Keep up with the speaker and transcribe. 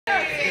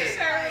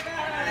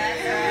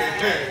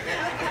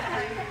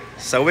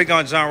So we're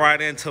gonna jump right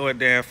into it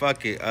then.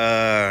 Fuck it.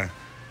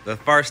 The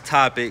first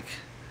topic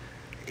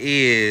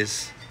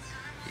is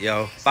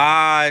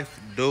 5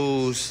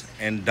 do's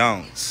and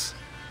don'ts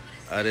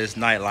of this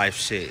nightlife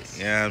shit.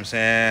 You know what I'm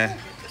saying?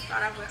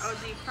 Start off with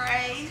OG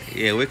praise.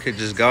 Yeah, we could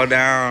just go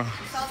down.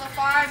 So the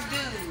 5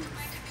 dudes.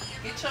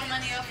 Get your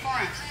money up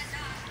front.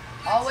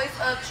 Always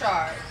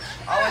upcharge.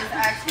 Always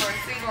ask for a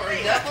single or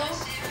double.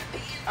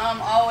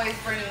 Always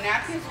bring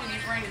napkins when you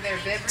bring their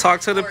beverages.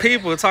 Talk to the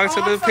people. Talk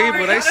to the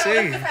people. They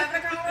see.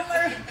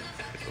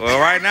 Well,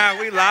 right now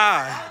we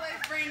live. Always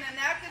bring the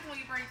napkins when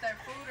you bring their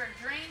food or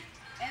drink.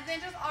 And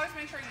then just always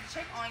make sure you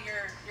check on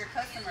your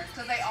customers,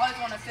 because they always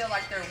want to feel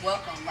like they're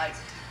welcome. Like,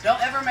 don't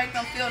ever make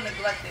them feel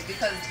neglected,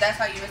 because that's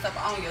how you miss up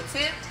on your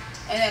tip.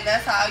 And then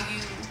that's how you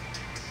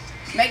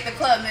make the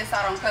club miss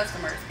out on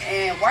customers.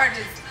 And word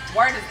is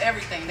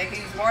everything. They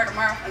can use word of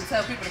mouth and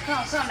tell people to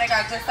come, they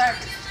got good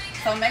service.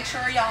 So make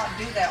sure y'all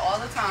do that all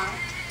the time.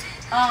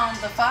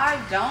 The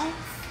 5 don'ts,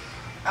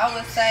 I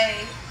would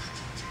say,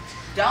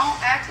 don't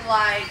act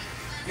like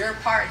your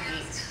party.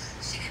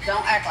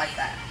 Don't act like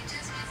that.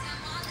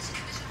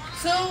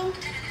 2,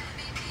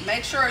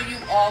 make sure you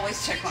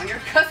always check on your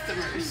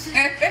customers.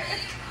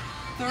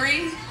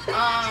 3,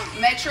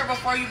 make sure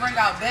before you bring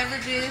out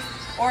beverages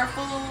or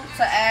food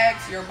to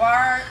ask your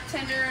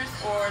bartenders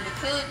or the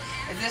cook,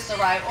 is this the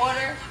right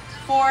order?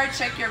 4,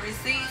 check your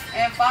receipts.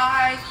 And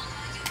 5,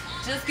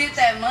 just get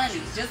that money.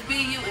 Just be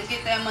you and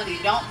get that money.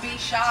 Don't be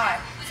shy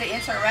to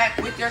interact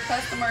with your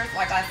customers.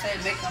 Like I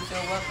said, make them feel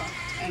welcome.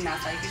 And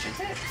that's how you get your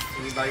tips.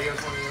 Anybody else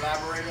want to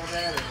elaborate on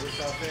that? Or what's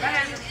y'all think?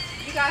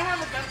 You gotta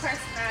have a good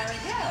personality.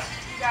 Yeah.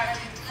 You gotta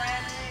be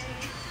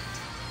friendly.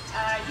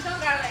 You don't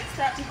gotta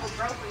stop people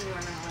groping you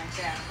or nothing like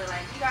that. But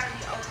you gotta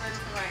be open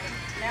to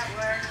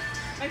network.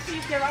 Make sure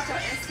you give out your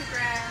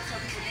Instagram so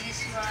people can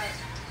hit you up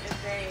if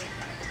they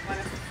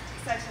want a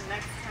session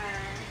next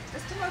time.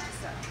 Just promote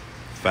yourself.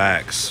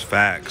 Facts.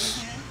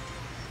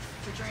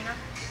 Katrina?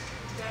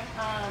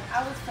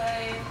 I would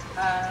say,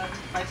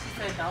 like she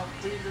said, don't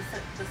leave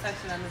the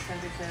section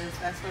unattended, because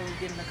that's where we're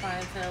getting the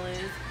clientele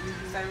is.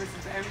 Service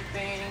is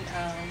everything.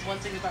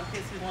 One thing about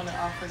kids, we want to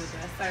offer the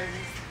best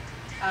service.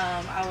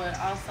 I would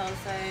also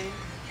say,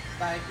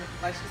 like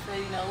she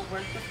said,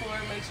 work the floor.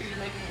 Make sure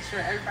you're making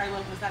sure everybody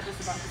welcome. It's not just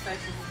about the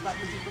sections, it's about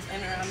the people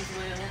standing around as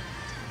well.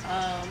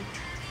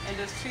 And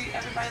just treat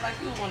everybody like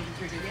you would want to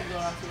be treated if you go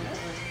out to a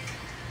club.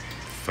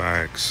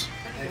 Facts.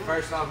 Hey,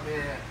 first off,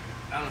 man,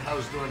 I'm the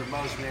host doing the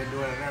most, man,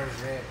 doing the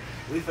nerves, man.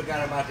 We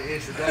forgot about the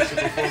introduction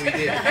before we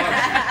did the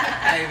function.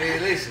 Hey,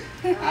 man, listen,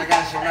 I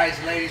got some nice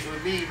ladies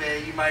with me,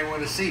 man, you might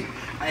want to see.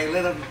 Hey,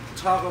 let them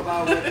talk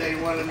about what they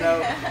want to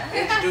know,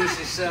 introduce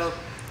yourself,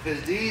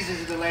 because these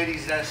are the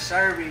ladies that's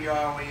serving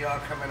y'all when y'all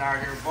coming out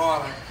here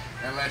balling,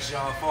 unless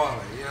y'all falling,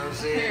 you know what I'm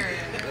saying?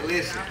 But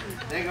listen,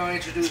 they going to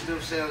introduce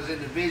themselves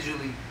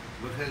individually,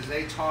 because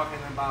they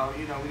talking about,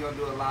 we going to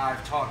do a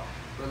live talk.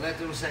 But let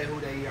them say who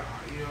they are,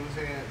 you know what I'm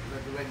saying?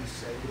 Let the ladies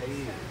say who they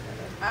is.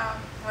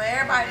 Well,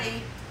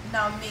 everybody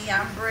know me.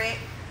 I'm Britt,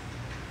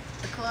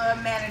 the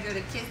club manager,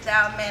 the kiss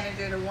down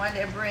manager, the one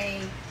that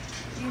bring,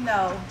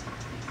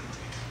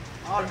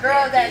 all the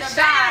girls that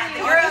shine. The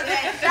girls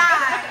that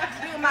shine.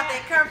 Bring them out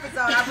their comfort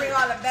zone. I bring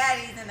all the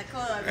baddies in the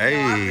club.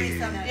 I bring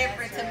something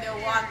different to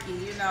Milwaukee,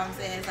 you know what I'm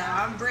saying? So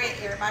I'm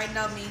Britt. Everybody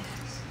know me.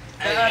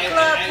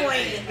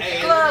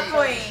 Club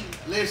queen.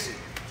 Listen.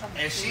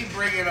 And she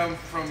bringing them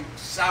from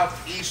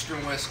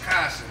southeastern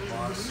Wisconsin,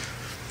 boss.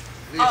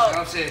 Listen,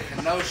 I'm saying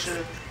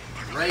Kenosha,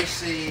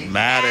 Racine,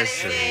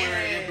 Madison,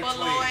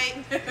 Beloit.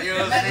 You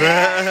know what I'm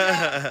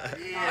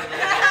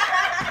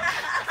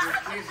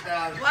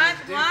saying?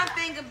 One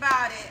thing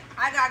about it,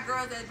 I got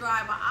girls that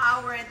drive 1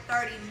 hour and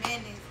 30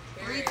 minutes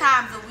 3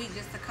 times a week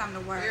just to come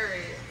to work.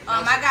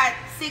 I got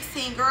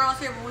 16 girls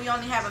here, but we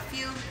only have a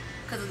few.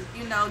 Because,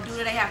 due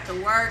to they have to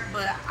work,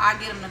 but I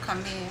get them to come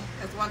in.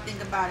 That's one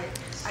thing about it.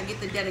 I get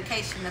the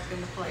dedication up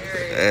in the place.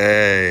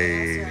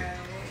 Hey.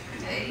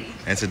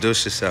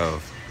 Introduce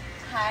yourself.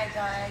 Hi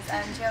guys,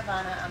 I'm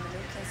Giovanna. I'm a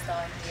new kiss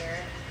doll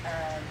here.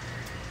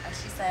 As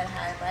she said,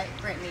 hi, like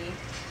Brittany.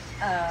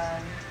 I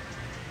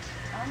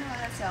don't know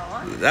what else y'all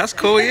want. That's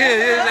cool,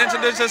 yeah.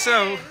 Introduce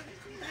yourself.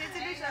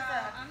 Introduce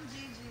yourself. I'm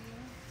Gigi.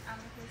 I'm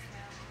a kiss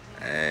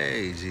doll.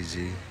 Hey,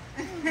 Gigi.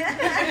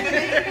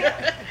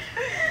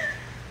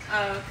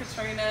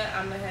 Katrina,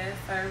 I'm the head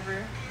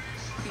server.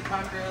 Keep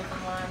my girls in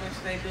line, make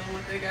sure they do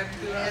what they got to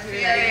do out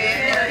here.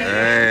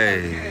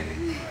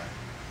 Hey.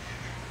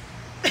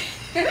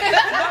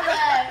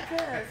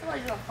 Good.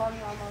 Somebody's gonna phone me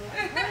on my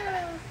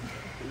line.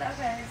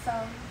 Okay, so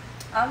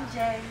I'm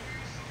Jay.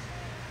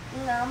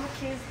 I'm a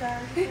kiss doll.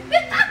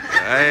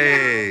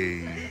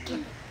 Hey.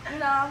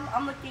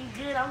 I'm looking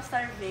good. I'm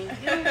serving.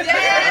 Hey.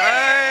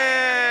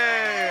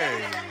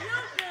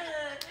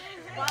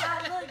 Well, I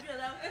look good.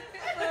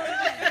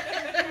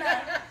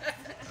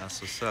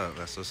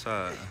 That's what's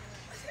up.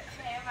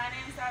 Hey, my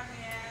name's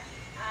Avian.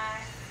 I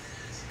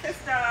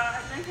kissed doll.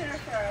 I've been here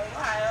for a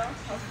while.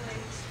 Hopefully,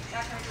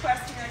 y'all can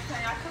request me next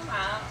time y'all come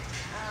out.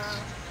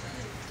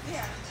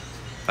 Yeah.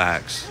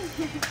 Facts.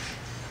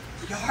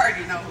 You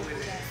already know who it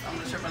is. I'm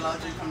the triple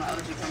OG from the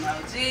OG from the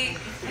OG.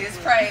 It's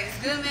Praise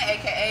Goodman,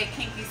 aka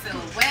Kinky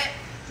Silhouette.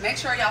 Make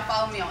sure y'all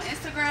follow me on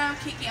Instagram,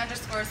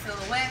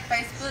 Kiki_Silhouette,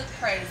 Facebook,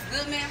 Praise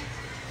Goodman.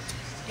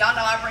 Y'all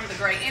know I bring the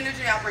great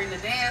energy, I bring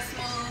the dance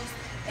moves,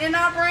 and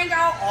I bring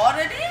out all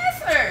the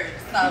dancers.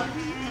 So,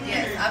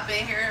 yes, I've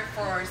been here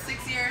for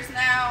 6 years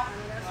now.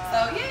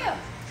 So, yeah,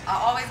 I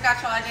always got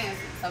y'all dancing.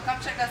 So,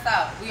 come check us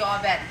out. We all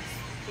baddies.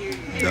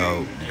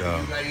 Dope. You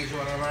ladies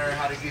want to learn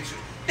how to get you.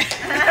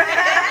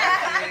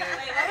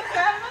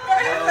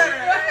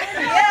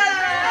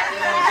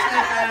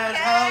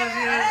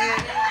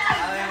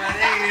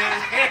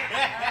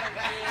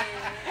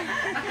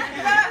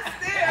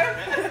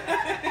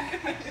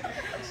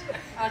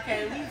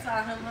 Okay, we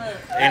saw him up.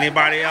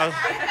 Anybody else?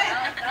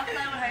 Don't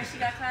play with her. She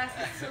got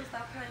classes too.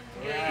 Stop playing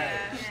with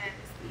her.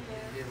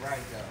 You're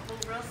right,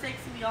 though. Real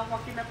sexy. We all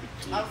walking up the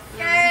key.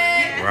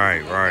 Okay.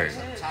 Right.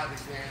 Some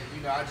topics, man.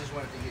 You know, I just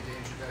wanted to get the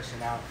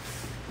introduction out.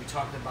 We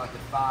talked about the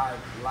 5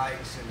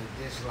 likes and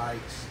the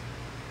dislikes.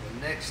 The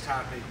next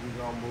topic we're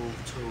gonna move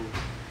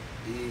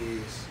to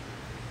is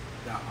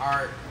the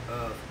art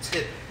of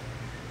tipping.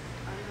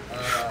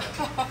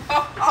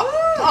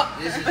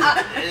 This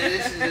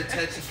is a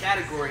touchy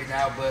category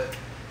now, but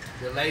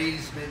the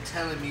ladies been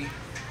telling me,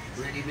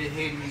 Brittany been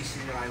hitting me,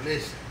 saying like,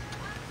 listen,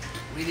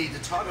 we need to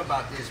talk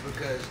about this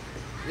because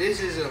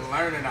this is a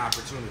learning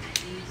opportunity.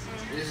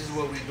 This is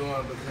what we're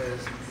doing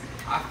because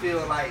I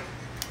feel like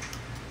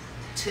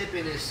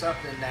tipping is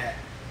something that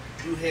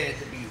you had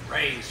to be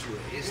raised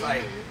with. It's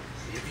like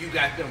if you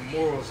got them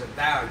morals and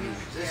values,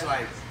 it's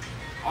like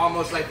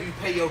almost like you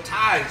pay your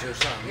tithes or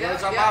something. You know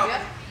what I'm talking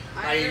about?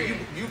 Like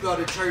you go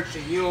to church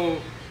and you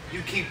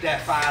keep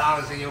that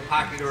 $5 in your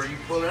pocket or you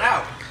pull it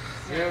out.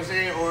 You know what I'm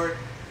saying? Or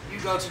you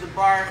go to the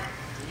bar,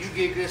 you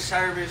get good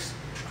service.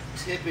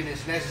 Tipping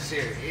is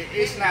necessary.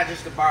 It's not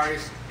just the bar,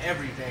 it's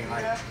everything.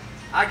 Like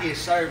I get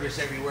service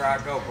everywhere I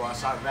go,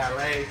 boss. I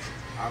valet,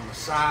 I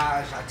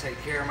massage, I take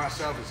care of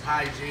myself, it's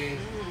hygiene.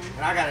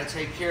 And I gotta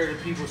take care of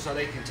the people so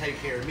they can take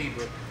care of me.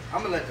 But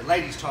I'm gonna let the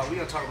ladies talk. We're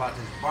gonna talk about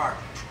this bar.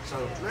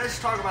 So let's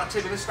talk about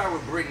tipping. Let's start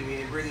with Brittany.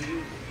 Man,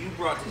 Brittany, you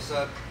brought this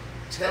up.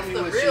 Tell me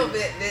what real you,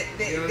 bit.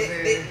 You know what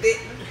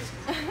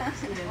I'm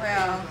saying?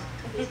 Well,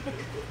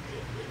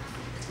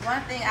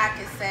 one thing I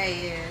can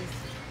say is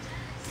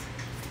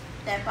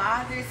that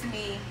bothers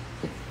me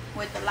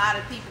with a lot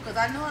of people, because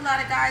I know a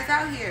lot of guys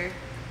out here,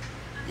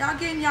 y'all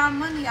getting y'all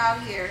money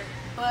out here,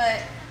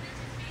 but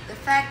the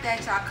fact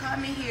that y'all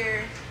come in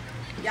here,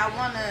 y'all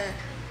want to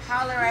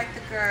holler at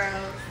the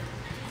girls,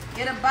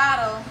 get a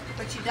bottle,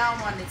 but you don't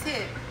want to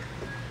tip.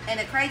 And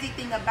the crazy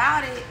thing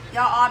about it,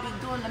 y'all all be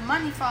doing the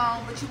money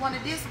phone, but you want a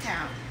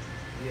discount.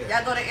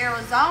 Y'all go to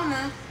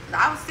Arizona.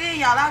 I was seeing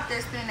y'all out there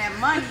spending that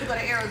money. You go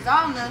to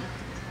Arizona,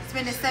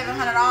 spending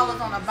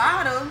 $700 on a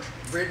bottle,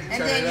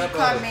 and then you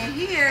come in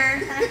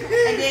here,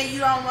 and then you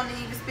don't want to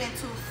even spend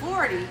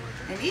 $240.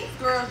 And these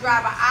girls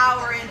drive an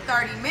hour and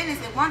 30 minutes.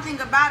 And one thing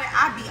about it,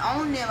 I be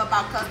on them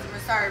about customer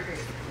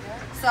service.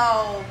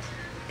 So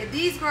if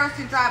these girls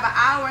can drive an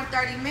hour and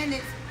 30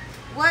 minutes,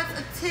 what's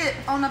a tip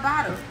on a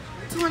bottle?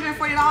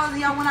 $240 and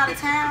y'all went out of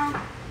town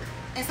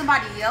in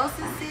somebody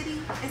else's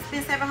city and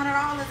spent $700.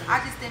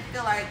 I just didn't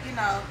feel like, you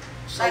know,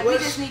 so like we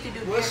just need to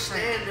do what's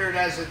different. standard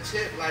as a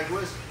tip? Like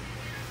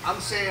I'm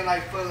saying,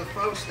 like for the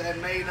folks that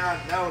may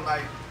not know,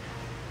 like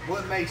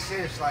what makes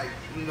sense? Like,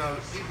 you know,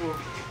 people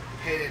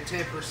pay the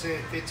 10%,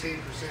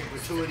 15%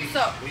 gratuity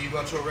when you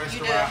go to a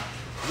restaurant.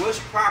 What's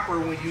proper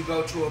when you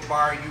go to a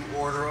bar and you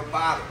order a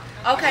bottle?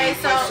 Okay,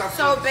 so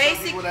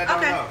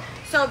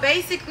So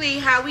basically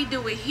how we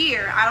do it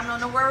here, I don't know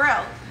nowhere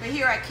else, but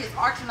here at Kids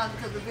Archino's,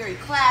 because we're very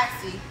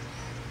classy,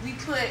 we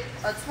put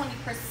a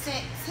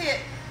 20% tip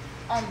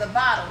on the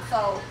bottle.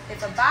 So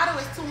if a bottle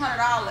is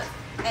 $200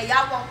 and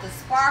y'all want the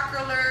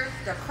sparklers,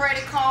 the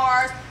credit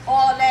cards,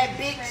 all that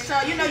big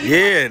show, you know,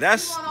 you want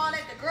all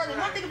that. The girls, and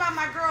one thing about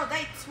my girls,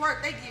 they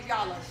twerk, they give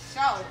y'all a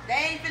show.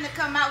 They ain't finna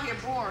come out here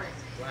boring.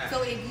 Right.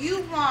 So if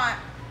you want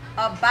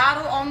a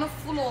bottle on the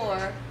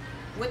floor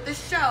with the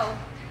show,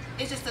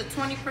 it's just a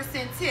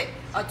 20% tip.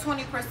 A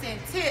 20%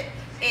 tip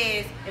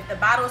is if the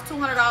bottle is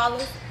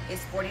 $200,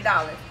 it's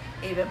 $40.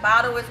 If the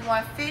bottle is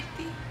 $150,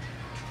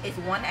 it's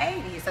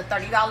 $180. It's a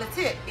 $30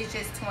 tip. It's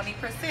just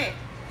 20%.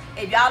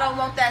 If y'all don't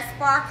want that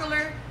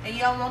sparkler and you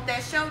don't want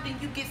that show, then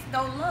you get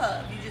no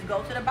love. You just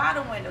go to the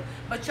bottle window.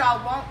 But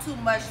y'all want too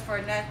much for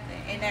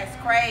nothing, and that's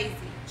crazy.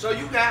 So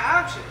you got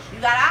options. You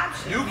got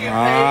options. You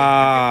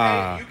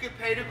can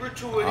pay the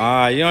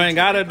gratuity. You ain't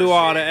gotta do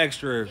all the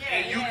extra.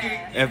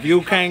 Yeah. If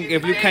you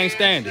can't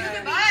stand it.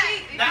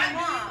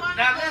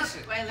 Now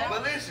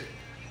listen,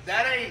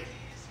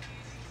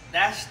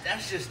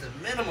 that's just the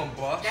minimum,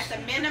 boss. That's the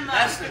minimum.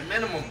 That's the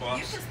minimum, boss.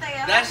 You can stay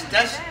up.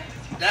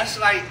 That's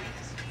like,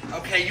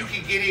 okay, you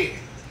can get in,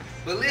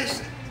 but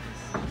listen,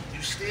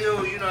 you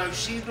still, you know,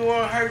 she's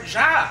doing her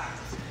job,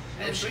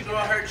 and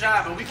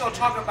we gonna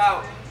talk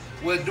about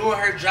what doing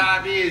her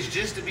job is,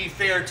 just to be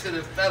fair to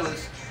the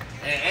fellas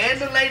and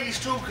the ladies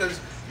too, because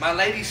My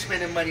lady's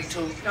spending money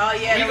too. Oh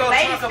yeah, we the gonna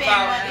ladies talk spend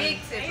about. money.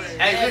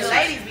 Hey, The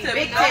ladies be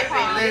big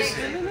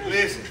tipping.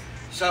 Listen.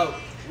 So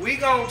we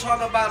gonna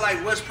talk about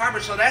like what's proper.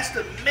 So that's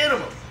the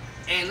minimum.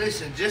 And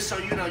listen, just so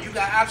you know, you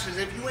got options.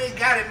 If you ain't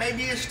got it,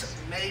 maybe it's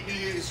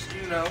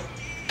you know,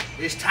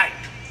 it's tight.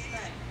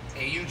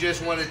 And you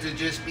just wanted to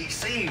just be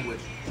seen with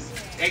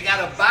it. They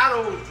got a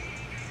bottle.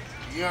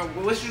 You know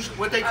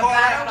what they call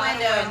bottle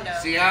that? window.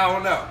 See, I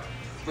don't know.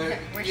 But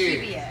Where yeah,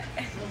 she be at?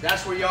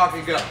 that's where y'all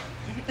can go.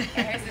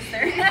 Her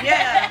sister.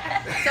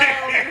 Yeah.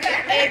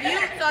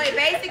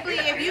 Basically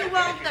if you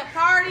want the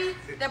party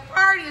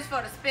is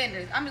for the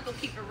spenders. I'm just gonna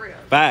keep it real.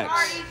 Facts.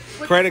 Party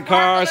with Credit the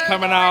cards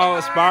sparklers, coming the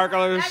out, credit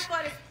cards, sparklers. That's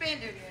for the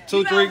spenders. 2,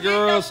 You 3 don't get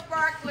girls. No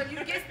sparkler,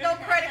 you get no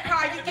credit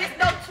card, you get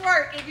no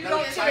twerk if you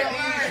don't chill.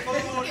 Chinese food,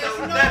 no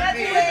No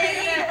nothing.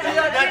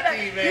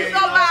 nothing. Man. You go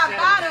buy a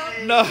bottle.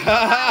 No,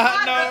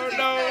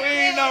 no, we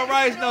ain't no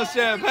rice, no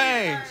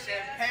champagne.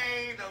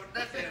 Champagne, no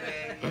nothing,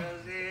 man. You know what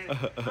I'm saying?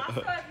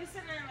 Also, if you're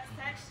sitting in a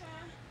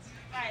section,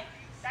 like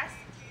that's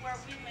where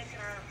we making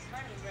our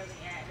money really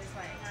at. It's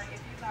like if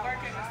you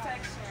work in a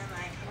section,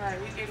 like Right,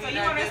 we give so you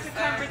you that want us good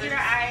to come bring you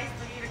the service. ice,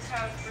 bring you the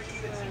cups, bring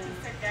you the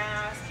sit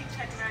down, keep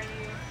checking on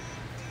you.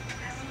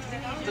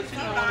 But you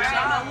don't want to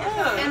show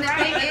no love. And the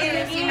thing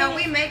is, you know,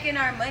 we making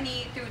our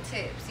money through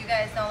tips. You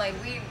guys don't like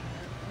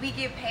we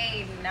get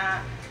paid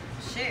not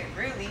shit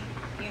really.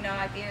 You know,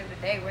 at the end of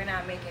the day, we're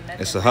not making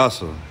nothing. It's a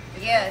hustle.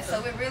 Yeah,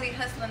 so we're really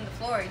hustling the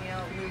floor. You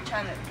know, we're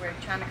trying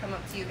to come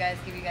up to you guys,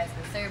 give you guys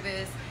the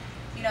service.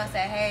 You know,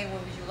 say, hey, what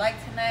would you like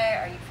tonight?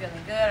 Are you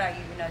feeling good? Are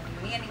you, do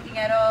you need anything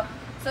at all?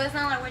 So it's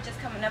not like we're just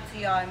coming up to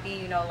y'all and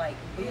being, like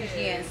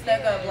bougie and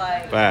stuck up,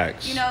 like,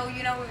 Facts. you know,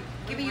 we're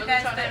giving you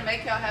guys trying to the.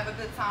 make y'all have a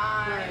good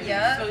time. Right.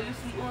 Yeah. So you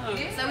see love.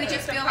 So we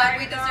just feel like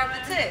we deserve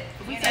the tip.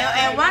 You know?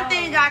 And one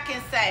thing I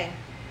can say,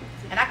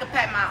 and I can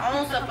pat my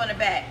own self on the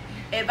back,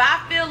 if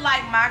I feel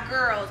like my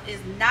girls is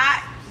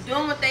not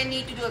doing what they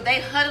need to do, if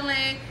they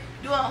huddling,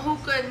 doing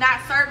hookah,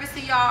 not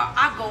servicing y'all,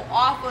 I go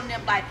off on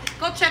them. Like,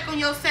 go check on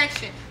your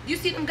section. You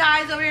see them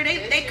guys over here,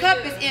 they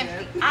cup is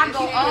empty. I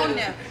go on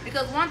them.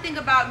 Because one thing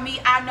about me,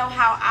 I know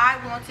how I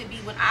want to be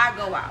when I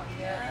go out.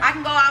 I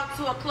can go out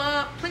to a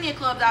club, plenty of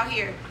clubs out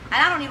here, and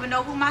I don't even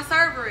know who my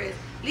server is.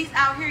 At least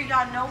out here,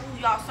 y'all know who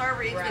y'all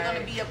server is. They're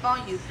going to be up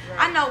on you.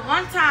 I know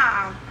one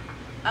time,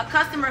 a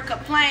customer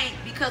complained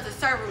because the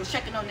server was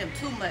checking on them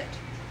too much.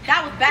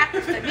 That was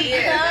backwards to me.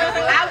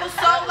 I was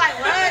so like,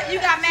 what? You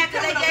got mad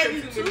because they gave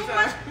you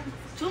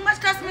too much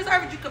customer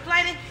service? You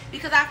complaining?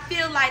 Because I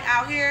feel like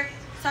out here,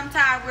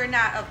 sometimes we're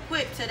not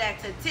equipped to that,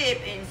 to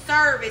tip and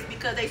service,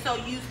 because they so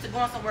used to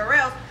going somewhere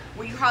else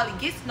where you hardly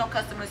get no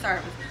customer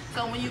service.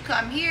 So when you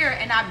come here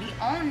and I be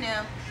on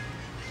them,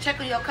 check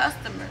on your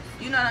customers.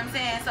 You know what I'm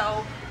saying?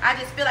 So I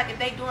just feel like if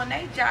they doing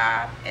their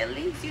job, at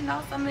least, some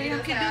of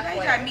them can do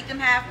their job, meet them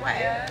halfway.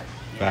 Yeah.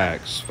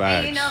 Facts.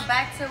 And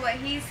back to what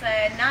he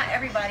said, not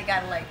everybody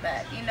got it like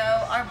that.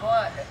 Our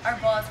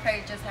boss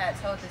Craig just had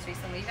told us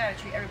recently, you gotta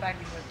treat everybody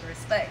with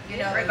respect,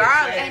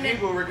 Regardless. And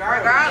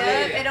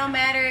Regardless. it don't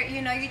matter,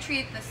 you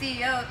treat the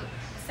CEO the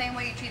same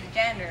way you treat the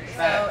janitor.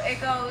 So it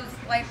goes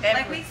like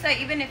we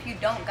say, even if you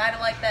don't got it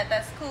like that,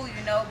 that's cool,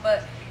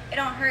 but it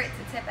don't hurt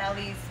to tip at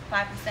least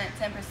 5%,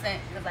 10%,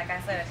 because like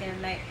I said, at the end of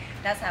the night,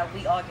 that's how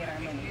we all get our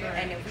money.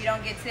 And if we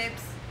don't get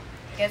tips,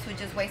 guess we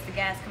just waste the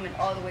gas coming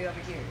all the way over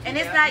here. And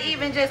it's not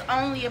even just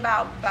only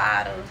about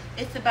bottles.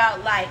 It's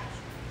about like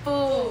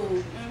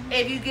food.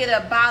 If you get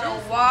a bottle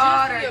of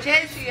water,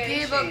 just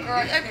give a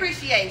girl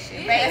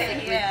appreciation,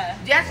 basically. Yeah.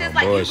 Just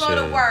like you go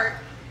to work,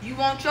 you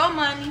want your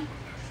money.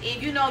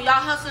 If y'all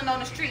hustling on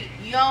the street,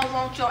 you don't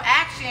want your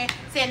action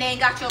saying they ain't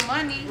got your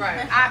money.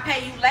 Right. I'll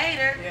pay you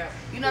later. Yeah.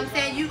 You know what I'm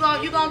saying? You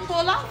gonna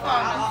pull off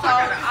on them. So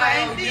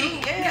same thing.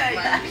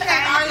 Yeah. You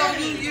can't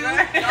IOU you.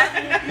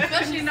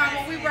 Especially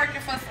when we working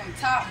for some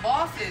top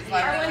bosses.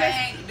 Like, we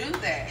can't do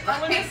that.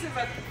 But when this is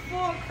a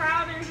full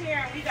crowd in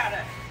here, we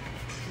gotta.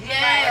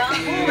 Yeah.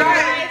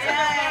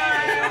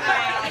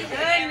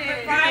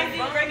 Goodness. Friday,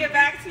 bring it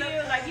back to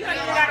you. Like you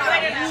gotta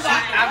wait it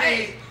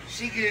out.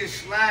 She getting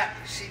slapped.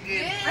 She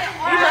getting.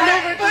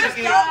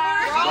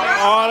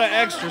 All the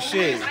extra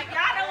shit. Like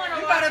y'all don't want to.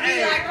 You gotta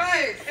be like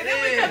Grace. And then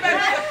we come back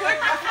to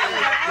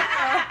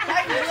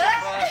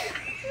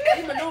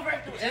You maneuver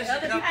through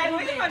other people.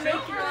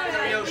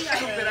 Your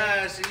stupid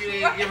ass, and you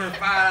ain't give her $5.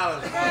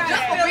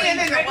 just for being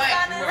in the way.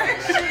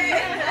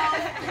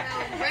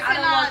 I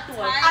don't walk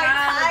through a crowd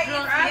of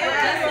drunk people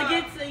just to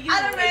get to you. I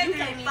done ran You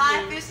through can't even 5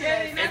 do it.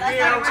 fishes. And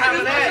then on top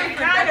of that,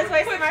 I'm just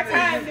wasting my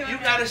time doing you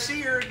that. gotta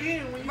see her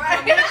again when you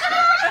come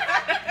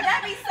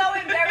That'd be so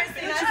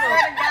embarrassing. I swear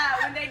to God,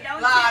 when they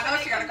don't Nah, tip, no, when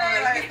she they gotta come go.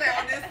 back. Let me stay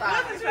on this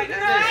side. Like, no,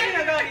 I ain't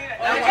gonna go do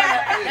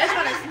that. They're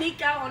trying to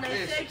sneak out on their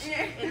Yes.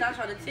 section and not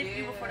trying to tip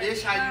you before they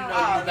This how you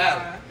know you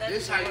back.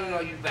 This how you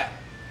know you back.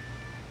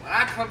 When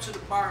I come to the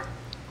bar,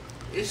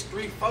 it's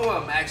 3, 4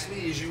 of them ask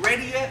me, "Is you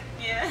ready yet?"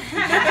 Yeah.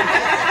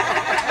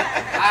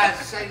 I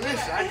say,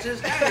 "Listen, I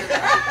just got it."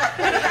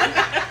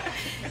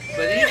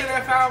 But even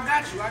if I don't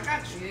got you, I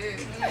got you.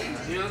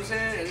 You know what I'm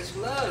saying? And it's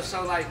love.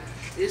 So like,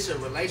 it's a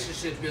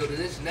relationship building.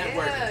 It's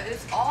networking. Yeah,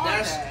 it's all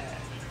That's that.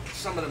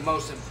 some of the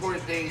most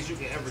important things you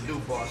can ever do,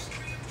 boss.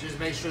 Just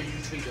make sure you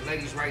treat the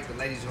ladies right. The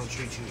ladies gonna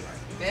treat you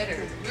right.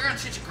 Better. We're gonna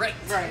treat you great.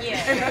 Right.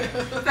 Yeah.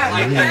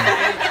 Like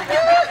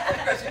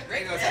that.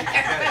 Great.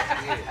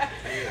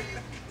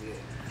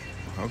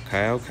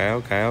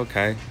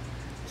 Okay.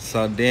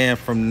 So then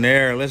from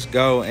there, let's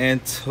go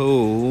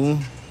into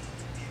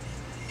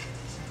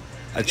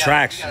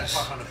attractions. You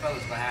gotta talk on the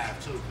fellas'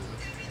 behalf too. 'Cause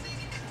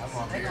I'm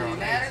on here all mad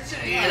day.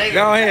 at you. Yeah, they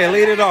Go ahead,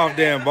 lead it off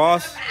then,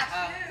 boss.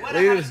 What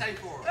did I say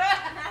for them?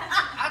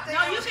 I think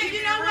No, I you was can. keeping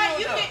You know it what? real,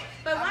 You though. can.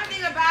 But one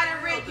thing about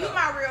it, Rick, you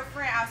my real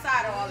friend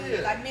outside of all of this.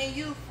 Yeah. Like me and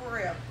you, for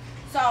real.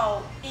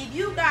 So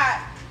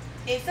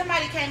if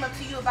somebody came up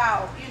to you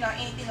about,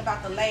 anything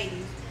about the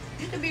ladies,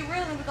 you can be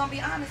real and we're gonna be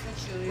honest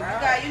with you. If you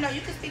Right. got, you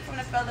can speak from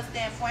the fella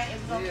standpoint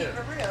and we're gonna keep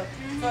it real.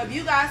 So if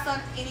you got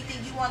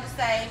anything you want to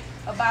say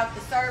about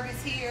the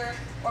service here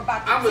or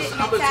about the I'm gonna tip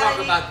talk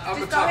mentality, about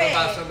just go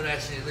ahead. some of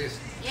that shit. Listen.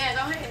 Yeah,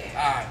 go ahead.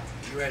 All right,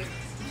 you ready?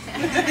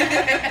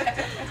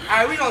 All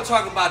right, we gonna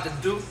talk about the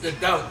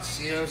don'ts.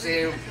 You know what I'm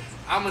saying?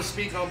 I'm gonna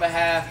speak on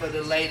behalf of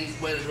the ladies.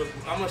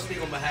 I'm gonna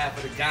speak on behalf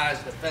of the guys,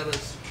 the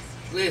fellas.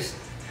 Listen,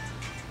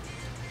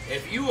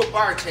 if you a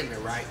bartender,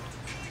 right,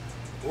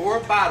 or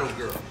a bottle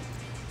girl,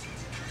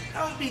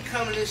 don't be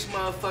coming this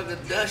motherfucker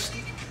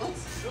dusty,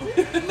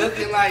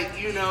 looking like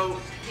you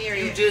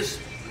just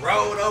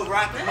rolled over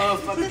out the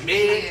motherfucking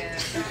bed,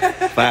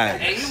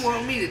 Facts. and you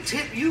want me to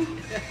tip you.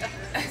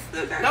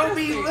 Don't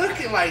be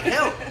looking like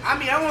help. I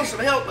mean, I want some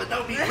help, but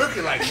don't be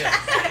looking like help.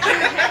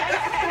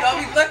 Don't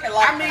be looking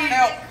like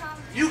help.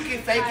 You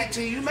can fake it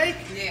till you make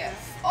it. Yes.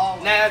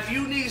 Always. Now, if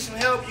you need some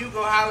help, you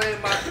go holler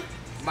at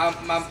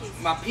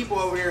my people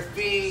over here,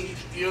 Fiend.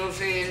 You know what I'm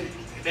saying?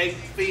 They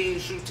Fiend,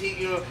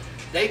 Shooting.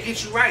 They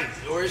get you right.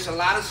 Or it's a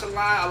lot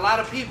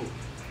of people.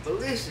 But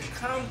listen,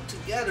 come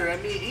together. I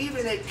mean,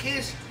 even at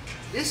Kiss,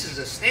 this is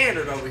a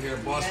standard over here,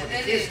 boss, with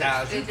the Kiss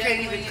styles. You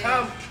can't even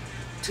come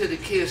to the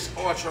Kiss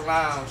Ultra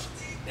Lounge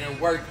and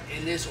work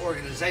in this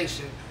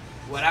organization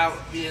without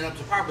being up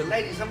to par. But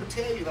ladies, I'm gonna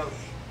tell you though,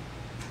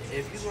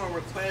 if you're gonna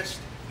request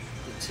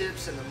the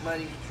tips and the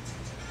money,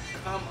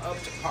 come up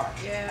to par.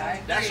 Yeah.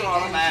 That's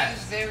all I'm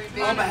asking.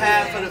 On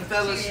behalf of the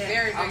fellas,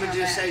 I'm gonna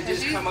just say,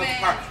 just come up to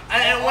par.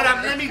 And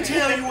let me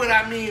tell you what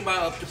I mean by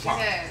up to par.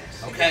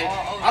 Okay,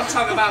 I'm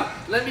talking about.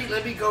 Let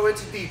me go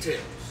into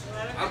details.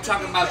 I'm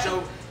talking about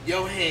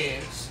your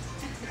hands.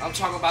 I'm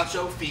talking about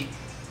your feet.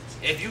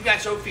 If you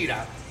got your feet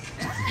out,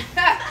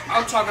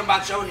 I'm talking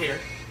about your hair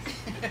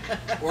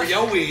or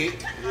your wig.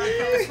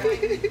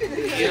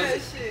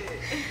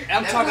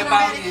 I'm talking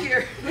about. You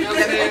know what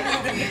I'm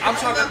saying? I'm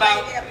talking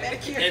about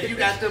if you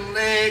got them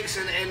legs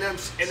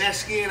and that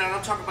skin, and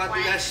I'm talking about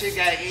that shit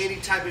got any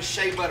type of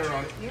shea butter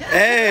on it.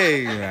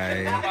 Hey,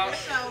 right.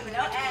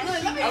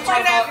 I'm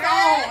talking about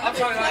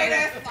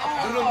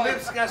do them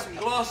lips got some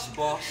gloss,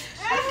 boss.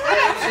 You know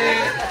what I'm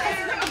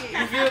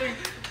saying? You feel me?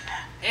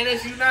 And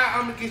if you not,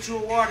 I'm gonna get you a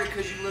water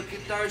because you looking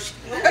thirsty.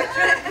 But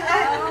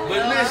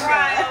listen,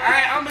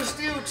 I'm gonna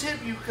still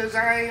tip you because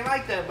I ain't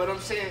like that. But I'm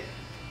saying,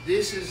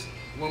 this is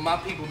what my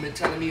people been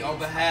telling me on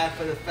behalf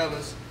of the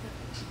fellas.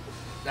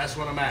 That's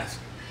what I'm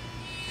asking.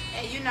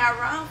 And you're not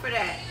wrong for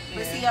that.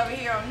 But see, over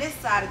here on this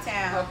side of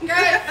town,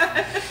 Okay.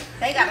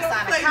 they gotta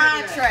sign a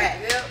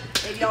contract.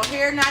 If your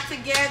hair not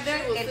together,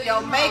 if your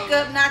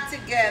makeup not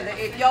together,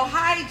 if your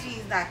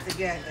hygiene's not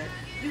together,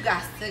 you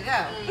got to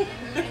go.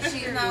 And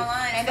she's not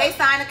lying. And they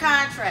sign a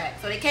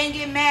contract. So they can't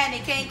get mad, they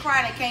can't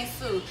cry, they can't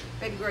sue.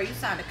 Baby girl, you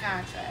signed a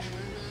contract.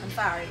 I'm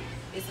sorry.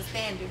 It's a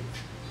standard.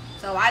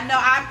 So I know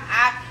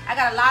I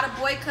got a lot of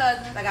boy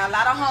cousins, I got a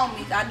lot of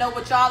homies. I know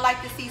what y'all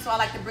like to see, so I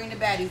like to bring the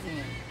baddies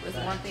in. That's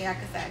one thing I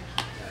can say.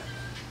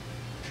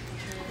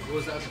 What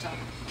was the other topic?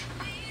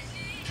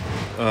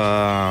 It's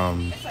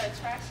an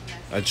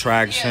attraction.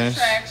 Attractions.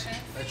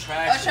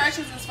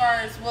 Attractions as far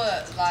as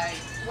what? Like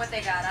What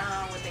they got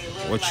on, what they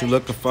look What like. you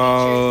looking for,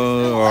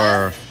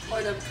 or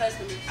Or the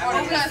customers.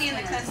 Or we seeing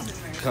the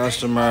customers.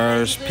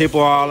 customers, people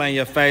all in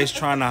your face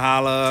trying to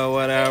holler or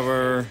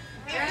whatever.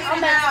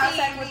 I'm at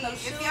contact with those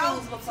shoes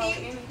before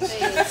anything. Shoes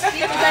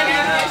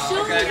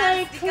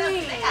ain't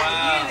clean.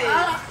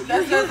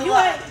 That says a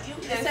lot.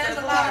 It says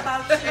a lot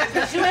about you.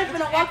 Because you ain't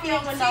finna walk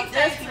in with no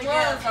dusty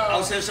gloves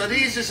on. So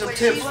these are some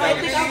tips, You ain't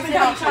think I'm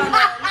fellas. finna be trying to,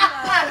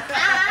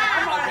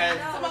 Okay.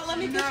 come on, let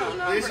me get your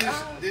number.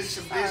 This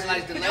is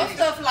like the no ladies.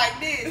 stuff like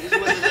this. This is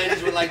what the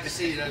ladies would like to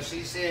see. Though.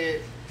 She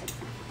said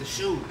the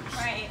shoes.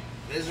 Right.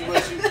 This is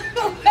what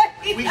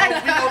we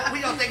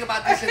gonna think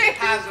about this in a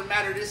positive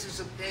matter. This is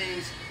some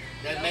things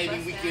that maybe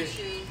we can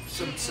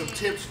some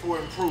tips for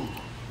improvement.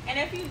 And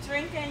if you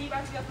drinking, you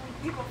about to go through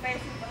people's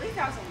faces, at least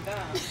have some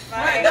gum.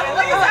 Right. Like,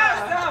 look at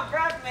that stuff,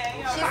 breath, man.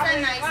 You know, She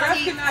said nice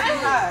teeth.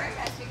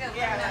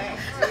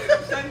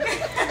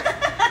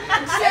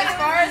 As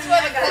far as what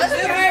the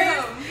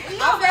customers,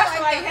 I feel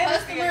like the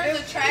customer's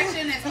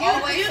attraction is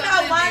always You know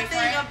something one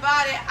thing different.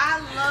 about it, I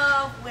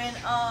love when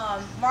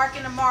Mark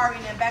and Amari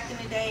and back in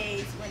the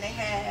days when they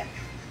had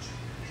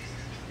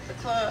the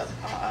club,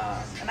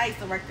 and I used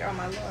to work there on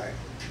my lord,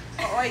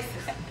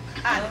 Oasis,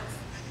 Onyx.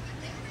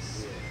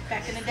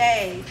 back in the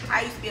days,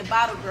 I used to be a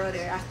bottle girl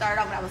there. I started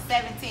off when I was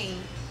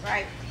 17,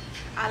 right?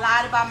 I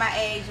lied about my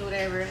age or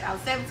whatever. I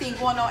was 17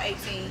 going on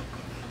 18.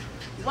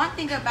 One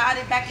thing about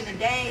it, back in the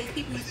days,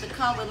 people used to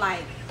come with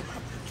like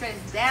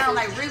dressed down,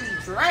 like really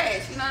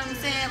dressed, you know what I'm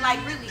saying?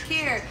 Like really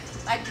care.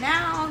 Like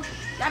now,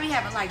 y'all be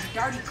having like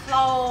dirty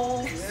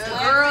clothes, the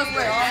girls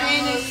wear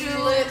tennis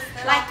shoes,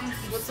 like you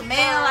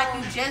smell like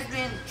you just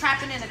been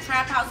trapping in a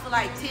trap house for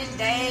like 10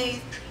 days.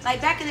 Like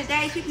back in the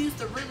day, people used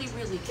to really,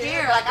 really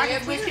care. Like I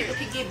just wish people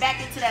could get back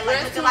into that,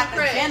 like looking like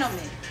a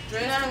gentleman. You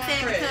know what I'm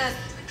saying? Because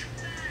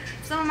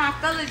some of my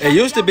fellas. It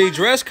used to be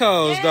dress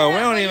codes though. We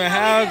don't even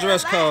have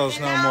dress codes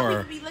no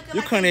more.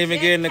 You couldn't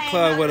even get in the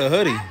club with a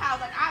hoodie. Like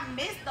I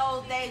miss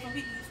those days when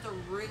people used to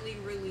really,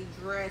 really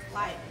dress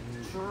like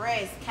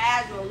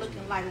casual,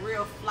 looking like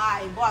real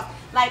fly and boss.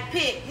 Like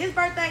Pitt, his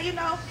birthday, you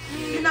know,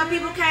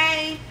 people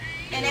came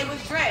and they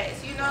was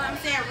dressed. You know what I'm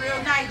saying?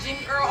 Real nice.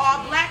 Jimmy Earl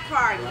all black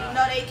party. You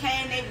know they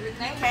really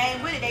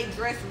came with it. They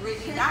dressed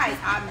really nice.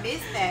 I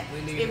miss that.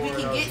 If we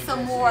can get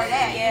some more of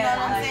that, you know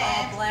what I'm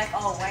saying? All black,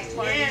 all white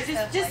party.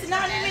 Yeah, just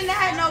not even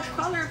that, no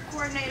color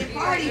coordinated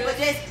party, but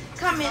just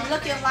coming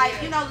looking like,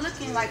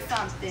 looking like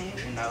something,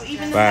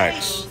 even the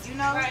ladies,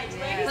 Right,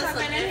 ladies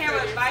coming in here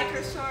with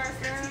biker shorts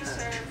and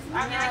t-shirts.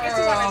 I mean, I guess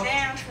you want to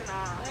dance and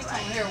all. They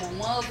come here with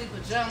onesie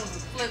pajamas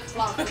and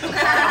flip-flops.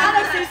 I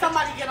done seen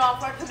somebody get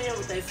off work, come in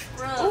with their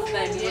scrubs,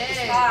 baby, with the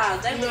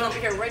slides. They look over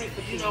here ready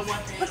for you. Know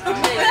what?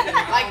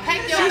 Like,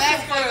 pack your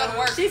bags before you go to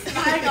work. She said,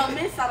 I ain't gonna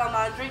miss out on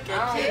our drink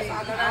at Kiss.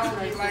 I don't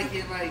really like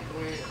it like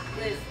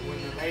when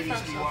the ladies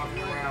be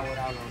walking around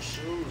without no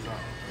shoes on.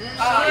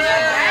 Oh,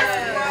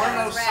 yeah.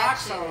 Or no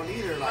socks on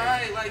either.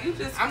 Like you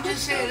just. I'm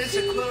just saying it's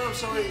a club,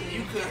 so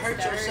you could hurt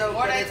yourself.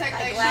 Or they take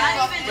their shoes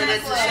off in but the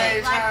at the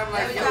same club. time,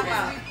 like your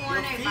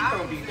feet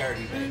gonna be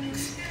dirty, baby.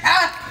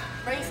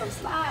 Bring some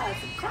slides,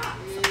 some Crocs,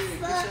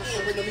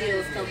 some when the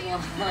meals come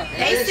on.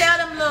 They sell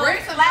them little Bring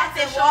some flats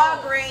at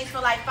lots of Walgreens for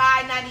like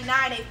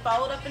 $5.99. They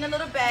fold up in a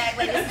little bag.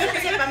 Like this is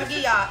a tip I'm gonna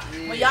give y'all.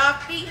 When y'all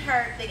feet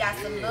hurt, they got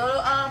some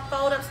little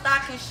fold up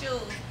stocking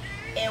shoes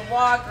in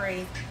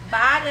Walgreens.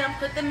 Buy them,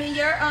 put them in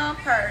your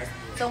purse.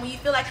 So when you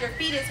feel like your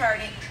feet is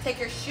hurting, take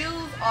your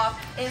shoes off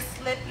and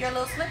slip your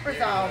little slippers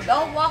on.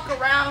 Don't walk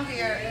around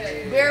here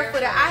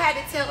barefooted. I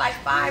had to tell like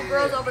 5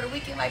 girls over the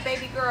weekend, like,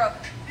 baby girl,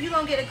 you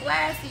gonna get a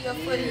glass in your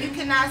foot and you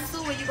cannot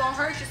sue and you gonna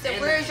hurt yourself.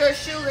 Where's your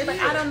shoes? They're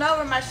like, I don't know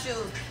where my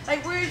shoes.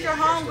 Like, where's your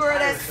homegirl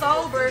that's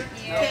sober,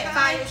 can't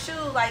find your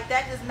shoes? Like,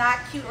 that is not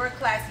cute or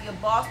classy. A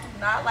boss do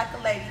not like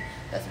a lady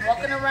that's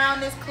walking around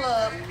this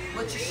club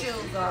with your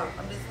shoes on.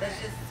 That's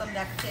just something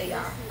I can tell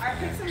y'all. Or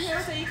pick some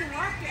heels so you can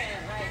walk in.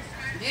 Like,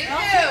 Yeah.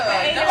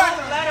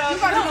 You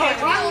gotta do a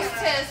heels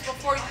test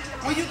before you.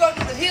 When you go to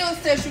the heels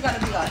test, you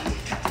gotta be like.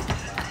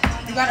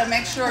 You gotta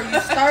make sure you're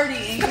sturdy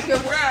and you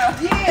can.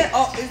 Yeah.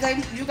 Oh,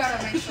 you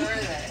gotta make sure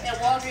that. And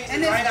Walgreens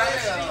And is it's right down the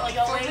real. street on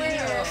your way For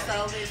here, real.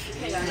 so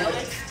there's no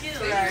excuse.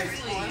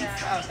 Seriously.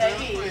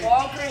 Baby,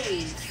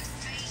 Walgreens,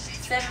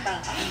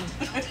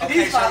 $7.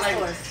 Okay,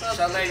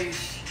 so ladies,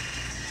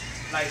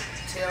 like,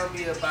 tell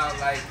me about,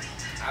 like,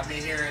 I've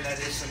been hearing that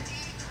there's some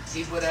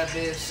people that have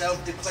been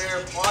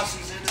self-declared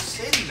bosses in the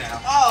city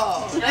now.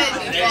 Oh, that'd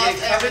be They false coming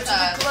to the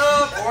advertising.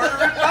 club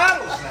ordering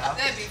bottles now.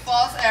 That'd be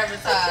false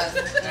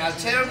advertising. Now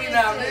tell me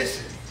now,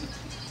 listen.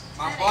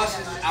 My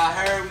bosses, I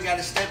heard we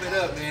gotta step it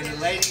up, man. The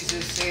ladies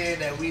is saying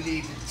that we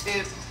need to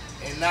tip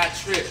and not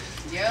trip.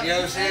 Yep. You know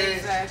what I'm saying?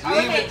 Exactly.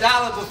 Leave a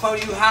dollar before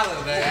you holler,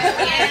 man.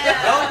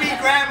 Don't be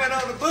grabbing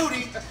on the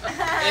booty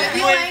if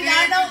you ain't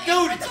got doing no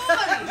your duty.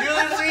 opportunity. You know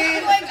what I'm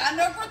saying? You ain't got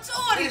no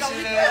opportunity. Don't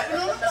be Listen, grabbing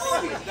on the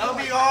booty. Don't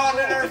be all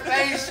in her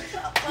face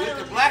with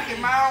the black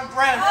and mild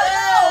breath.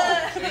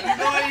 And you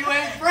know you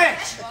ain't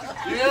French.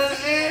 You know what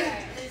I'm saying?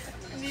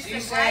 She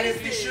said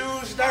if your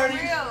shoes dirty,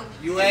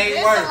 you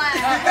ain't worth it.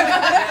 You know what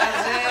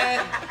I'm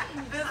saying?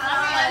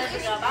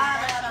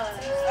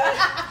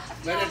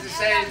 But at the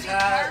same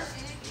time,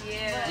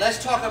 let's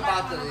talk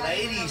about the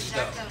ladies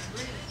though.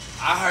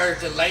 I heard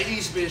the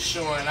ladies been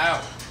showing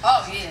out.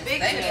 Oh yeah,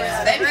 Big they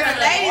tippers. been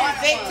Ladies,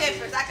 big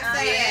tippers. I can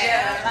say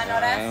that. I know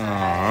that's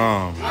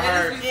I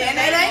heard, and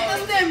it ain't the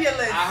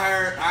stimulus. I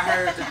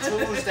heard the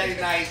Tuesday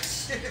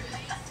nights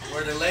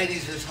where the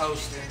ladies is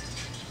hosting.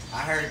 I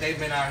heard they've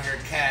been out here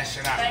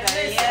cashing out.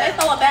 they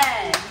throw a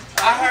bag.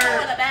 I Throwing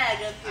heard a bag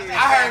up here.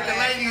 I heard the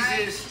ladies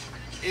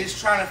is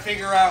trying to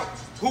figure out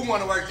who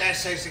want to work that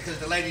section because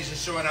the ladies are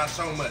showing out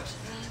so much.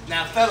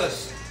 Now,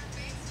 fellas,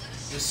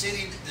 the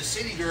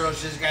city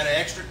girls just got an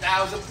extra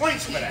 1,000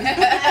 points for that.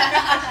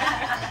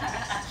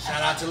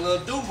 Shout out to Lil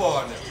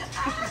Duval and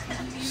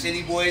them.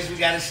 City boys, we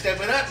got to step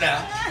it up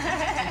now.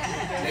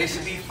 They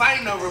should be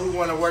fighting over who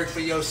want to work for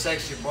your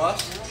section,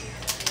 boss.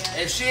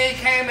 If she ain't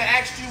came and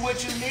asked you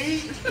what you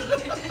need,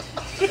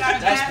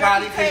 that's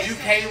probably because you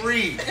can't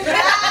read. You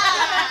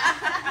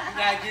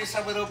gotta get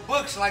some of the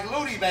books like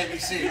Looney Baby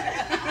said.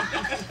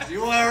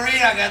 You wanna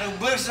read? I got the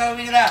books on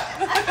me now.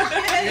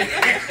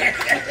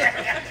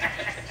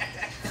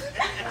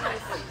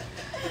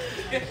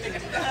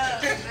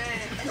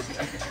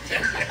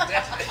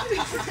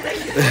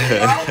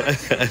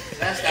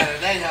 That's not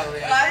a name over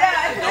there.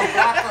 Don't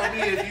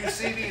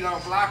see me,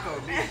 don't block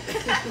on me.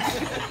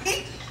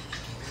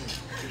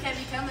 You can't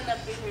be coming up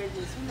in here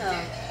just, you know.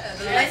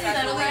 The Listen, ladies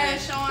are wearing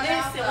showing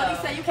out. what he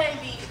said, you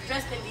can't be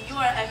dressed in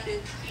Dior acting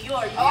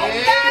Dior. You Oh,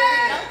 can't.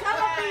 yeah. Don't come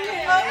up in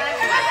here.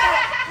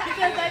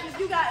 Because, baby, if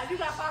you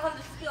got 500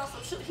 to spend on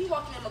some shit, he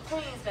walking in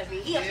McQueen's,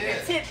 baby. He up here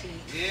tipping.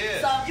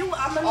 Yeah. So,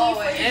 I'm going to need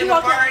for you. And the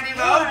bar ain't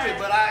even open,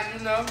 but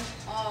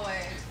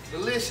Always.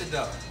 But listen,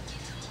 though.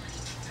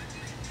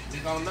 We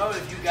gonna know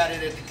if you got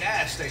it at the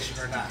gas station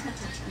or not.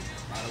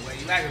 By the way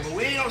you acting. But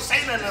we ain't gonna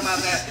say nothing about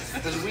that.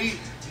 Because we,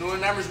 doing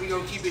numbers, we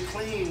gonna keep it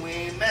clean. We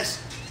ain't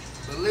messing.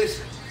 But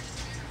listen,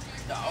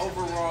 the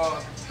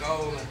overall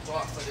goal and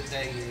thought for the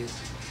day is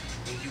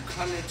when you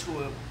come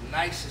into a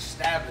nice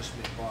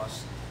establishment,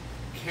 boss,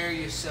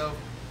 carry yourself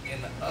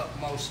in the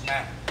utmost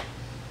manner.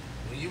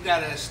 When you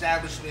got an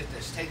establishment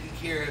that's taking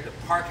care of the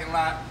parking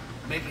lot,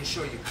 making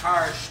sure your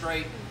car is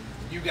straight,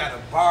 you got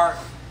a bar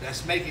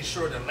that's making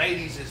sure the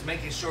ladies is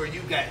making sure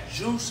you got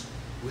juice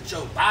with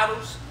your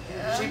bottles.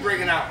 Yeah. She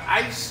bringing out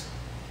ice.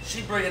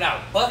 She bringing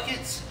out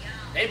buckets.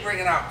 They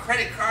bringing out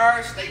credit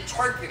cards. They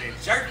twerking and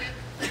jerking.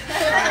 You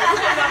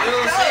know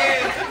what I'm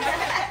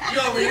saying? You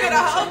over here get a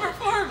whole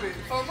performance.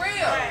 For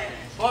real.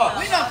 Boss.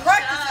 We don't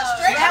practice the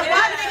straight. That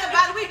one thing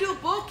about it, we do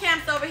boot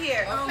camps over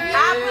here. Okay.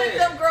 I put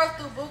them girls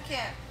through boot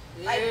camp.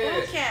 Like Yeah.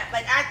 boot camp.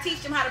 Like I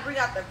teach them how to bring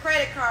out the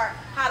credit card,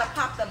 how to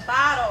pop the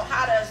bottle,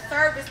 how to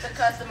service the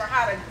customer,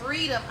 how to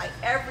greet them, like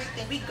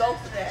everything. We go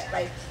through that.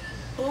 Like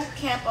boot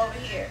camp over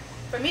here.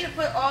 For me to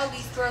put all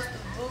these girls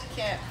through boot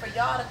camp, for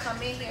y'all to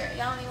come in here,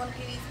 y'all don't even want to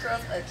give these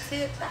girls a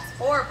tip. That's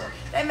horrible.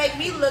 That make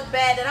me look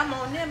bad that I'm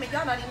on them and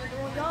y'all not even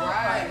doing y'all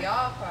Right, part.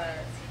 y'all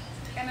part.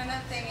 And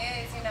another thing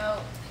is, you know,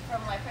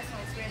 from like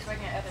personal experience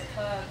working at other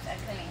clubs and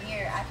coming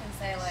here, I can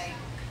say like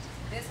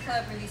this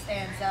club really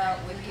stands out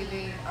with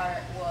giving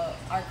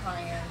our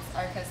clients,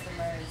 our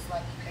customers,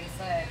 like they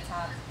said,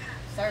 top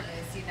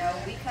service. You know,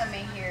 we come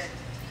in here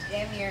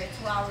damn near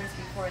 2 hours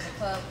before the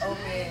club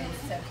opens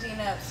to clean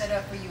up, set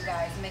up for you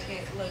guys, make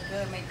it look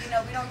good. We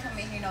don't come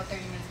in here 30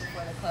 minutes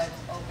before the club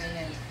open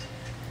and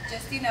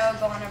just, go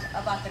on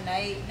about the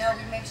night. No,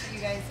 we make sure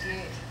you guys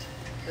get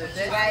what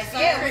you guys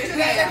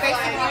are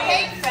basically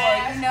paid for,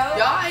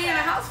 Y'all ain't in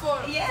the house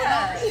for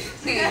Yeah.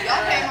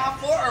 Y'all came out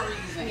for a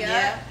reason.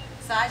 Yeah.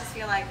 So I just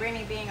feel like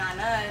Brittany being on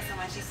us, and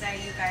when she say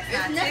you guys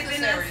It's not tipping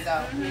necessary us,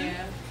 though.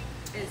 yeah,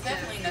 It's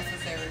definitely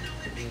necessary.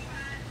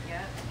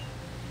 yeah.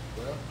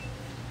 Well,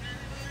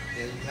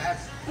 there you have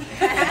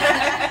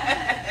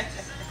it.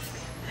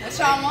 What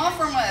y'all want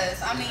from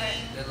us? I mean,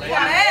 The What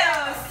lady-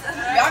 else?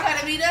 y'all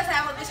gotta meet us.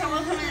 Have what y'all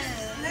want from us?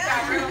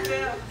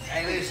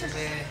 Hey, listen,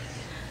 man.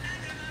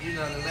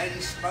 The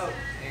lady spoke,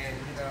 and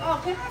Oh,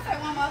 can I say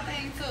one more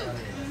thing too?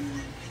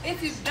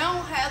 If you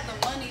don't have the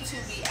money to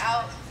be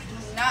out, do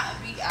not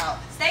be out.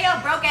 Stay your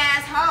broke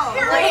ass home.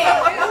 For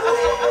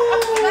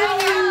real.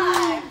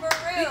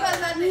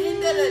 Because at the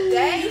end of the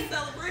day,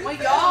 when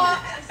y'all,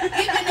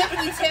 even if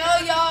we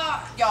tell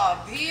y'all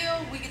bill,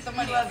 we get the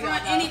money up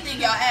front, anything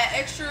y'all add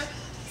extra,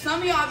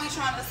 some of y'all be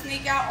trying to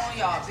sneak out on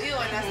y'all bill,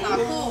 and that's not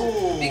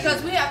cool.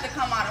 Because we have to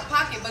come out of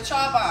pocket, but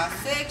y'all buying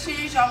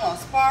sections, y'all want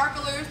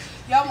sparklers,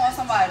 y'all want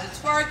somebody to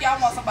twerk,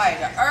 y'all want somebody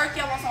to irk,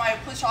 y'all want somebody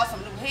to put y'all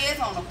some new heads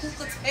on the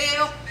hookah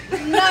tail.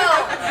 No!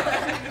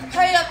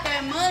 Pay up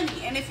that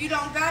money, and if you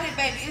don't got it,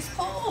 baby, it's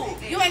cool.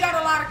 You ain't got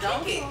a lot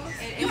of kick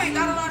it. You ain't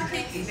got a lot of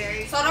kick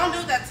it. So don't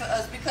do that to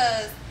us,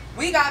 because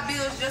we got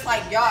bills just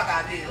like y'all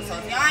got bills. So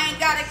if y'all ain't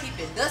got it, keep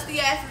it dusty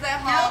asses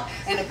at home,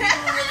 and the people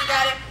who really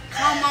got it,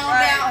 come on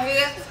down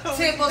here,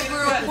 tip us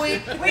real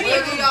quick. We'll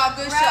give y'all a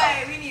good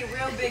Right, show. we need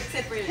real big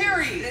tippers.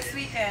 Period. This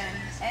weekend.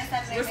 And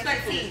Saturday,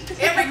 Respectfully. 15th.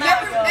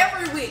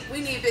 Every week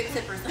we need big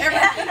tippers. Every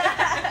week.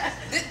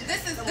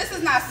 This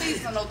is not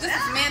seasonal. This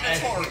is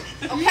mandatory.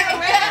 Okay.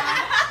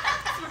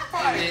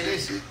 Hey, man,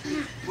 listen.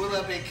 Pull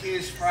up at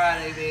Kids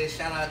Friday, man.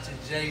 Shout out to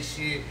Jay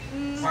Shit,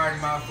 Pardon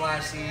My Fly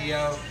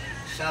CEO.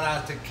 Shout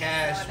out to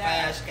Cash,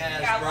 Fast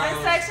Cash, Got one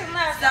bro. section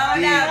left. Sold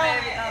Sold out, out,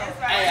 baby.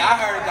 baby. Hey, I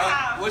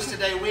heard what's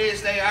today,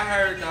 Wednesday? I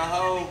heard the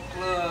whole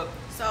club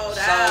Sold sold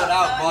out.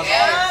 out, boss.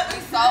 Yeah, we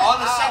sold All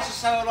the out. sections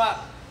sold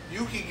out.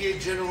 You can get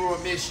general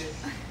admission.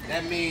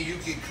 That means you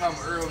can come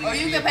early. Or and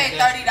you be can at the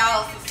pay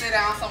desk. $30 to sit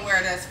down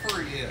somewhere that's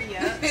free.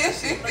 Yeah.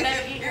 But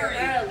let me get here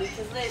early,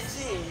 because let's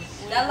see.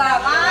 That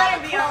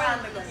line be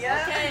around the corner.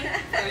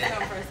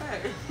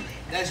 Okay?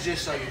 That's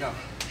just so you know.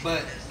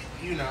 But,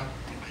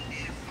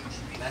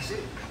 that's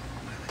it.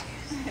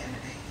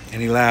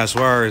 Any last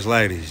words,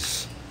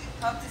 ladies?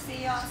 Hope to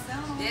see y'all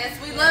soon. Yes,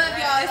 we love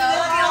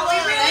y'all. We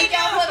really Thank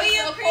y'all for the We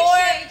support.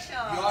 appreciate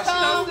y'all.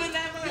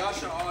 Y'all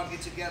should all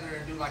get together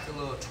and do like a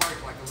little twerk,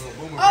 like a little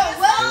boomerang.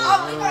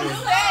 We gonna do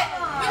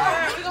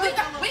that. We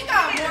got more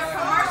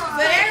commercials.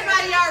 But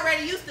everybody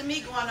already used to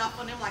me going off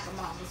on them like a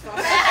mama. So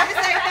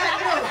everything I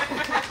do.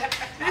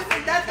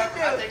 That's what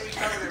I think we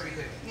covered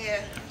everything.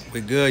 Yeah.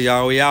 We good,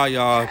 y'all. We out,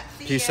 y'all.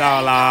 Peace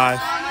out, live.